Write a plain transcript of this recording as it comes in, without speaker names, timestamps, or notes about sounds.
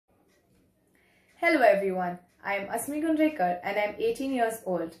Hello everyone, I am Asmi Gundrekar and I am 18 years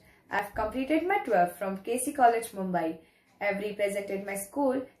old. I have completed my 12th from KC College, Mumbai. I have represented my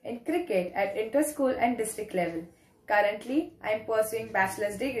school in cricket at inter-school and district level. Currently, I am pursuing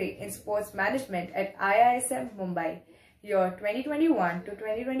Bachelor's degree in sports management at IISM, Mumbai, year 2021 to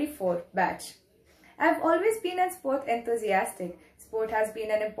 2024 batch. I have always been a sport enthusiastic. Sport has been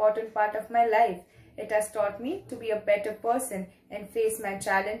an important part of my life. It has taught me to be a better person and face my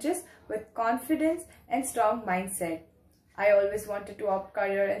challenges with confidence and strong mindset. I always wanted to opt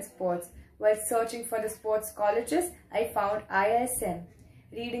career in sports. While searching for the sports colleges, I found IISM.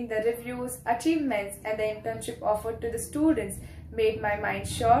 Reading the reviews, achievements and the internship offered to the students made my mind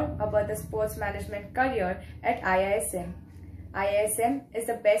sure about the sports management career at IISM. IISM is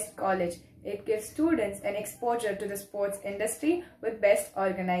the best college. It gives students an exposure to the sports industry with best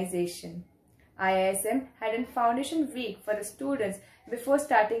organization. IISM had a foundation week for the students before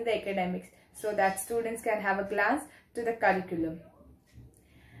starting the academics so that students can have a glance to the curriculum.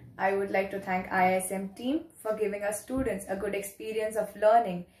 I would like to thank IISM team for giving us students a good experience of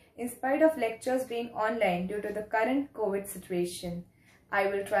learning in spite of lectures being online due to the current COVID situation. I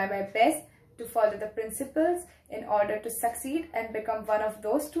will try my best to follow the principles in order to succeed and become one of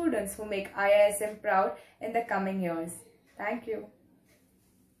those students who make IISM proud in the coming years. Thank you.